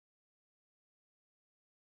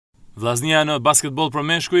Vllaznia në basketboll për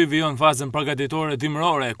meshkuj vijon fazën përgatitore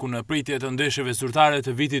dimërore, ku në pritje të ndeshjeve zyrtare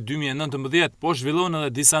të vitit 2019 po zhvillon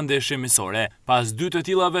edhe disa ndeshje miqësore. Pas dy të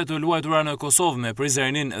tillave të luajtura në Kosovë me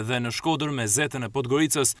Prizrenin dhe në Shkodër me Zetën e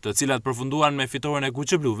Podgoricës, të cilat përfunduan me fitoren e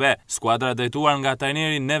kuqebluve, skuadra drejtuar nga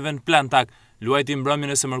trajneri Neven Plantak luajti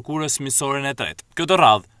mbrëmjen e së mërkurës miqësoren e tretë. Këtë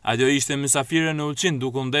radhë, ajo ishte mysafire në Ulqin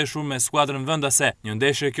duke ndeshur me skuadrën vendase, një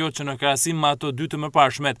ndeshje kjo që në krahasim me ato dy të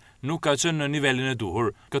mëparshmet nuk ka qenë në nivelin e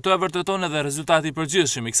duhur. Këtë e vërteton edhe rezultati i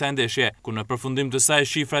përgjithshëm i kësaj ndeshje, ku në përfundim të saj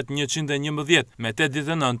shifrat 111 me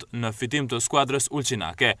 89 në fitim të skuadrës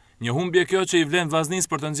ulqinake. Një humbje kjo që i vlen Vllaznisë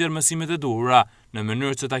për të nxjerrë mësimet e duhura, në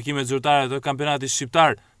mënyrë që takimet zyrtare të kampionatit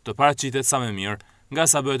shqiptar të paraqitet sa më mirë. Nga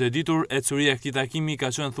sa bëhet e ditur, ecuria e këtij takimi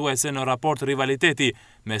ka qenë thuajse në raport rivaliteti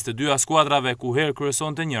mes të dyja skuadrave, ku herë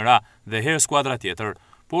kryesonte njëra dhe herë skuadra tjetër.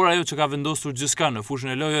 Por ajo që ka vendosur gjithçka në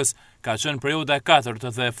fushën e lojës ka qenë periudha e katërt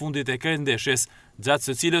dhe e fundit e krejt ndeshjes, gjatë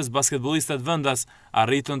së cilës basketbollistët vendas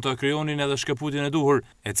arritën të krijonin edhe shkëputjen e duhur,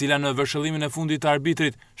 e cila në vëshëllimin e fundit të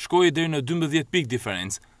arbitrit shkoi deri në 12 pikë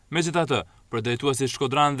diferencë. Megjithatë, për drejtuesit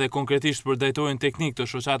shkodran dhe konkretisht për drejtorin teknik të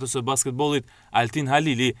shoqatës së basketbollit Altin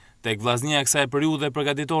Halili, tek Vllaznia e kësaj periudhe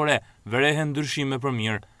përgatitore verehen ndryshime për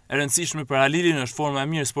mirë. E rëndësishme për Halilin është forma e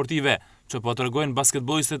mirë sportive, që po tregojnë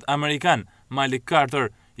basketbollistët amerikan Malik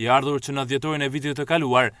Carter, i ardhur që në dhjetorin e vitit të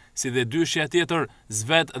kaluar, si dhe dyshja tjetër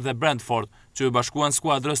Zvet dhe Brentford, që u bashkuan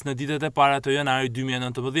skuadrës në ditët e para të janarit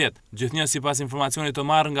 2019. Gjithnjë sipas informacionit të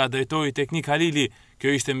marrë nga drejtori teknik Halili,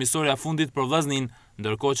 kjo ishte miqësoria fundit për Vllaznin,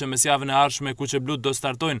 ndërkohë që mesjavën e ardhshme kuqeblut do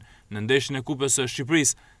startojnë në ndeshjen e Kupës së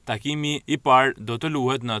Shqipërisë. Takimi i parë do të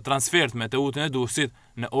luhet në transfert me Teutën e Durrësit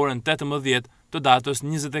në orën 18 të datës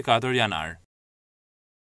 24 janar.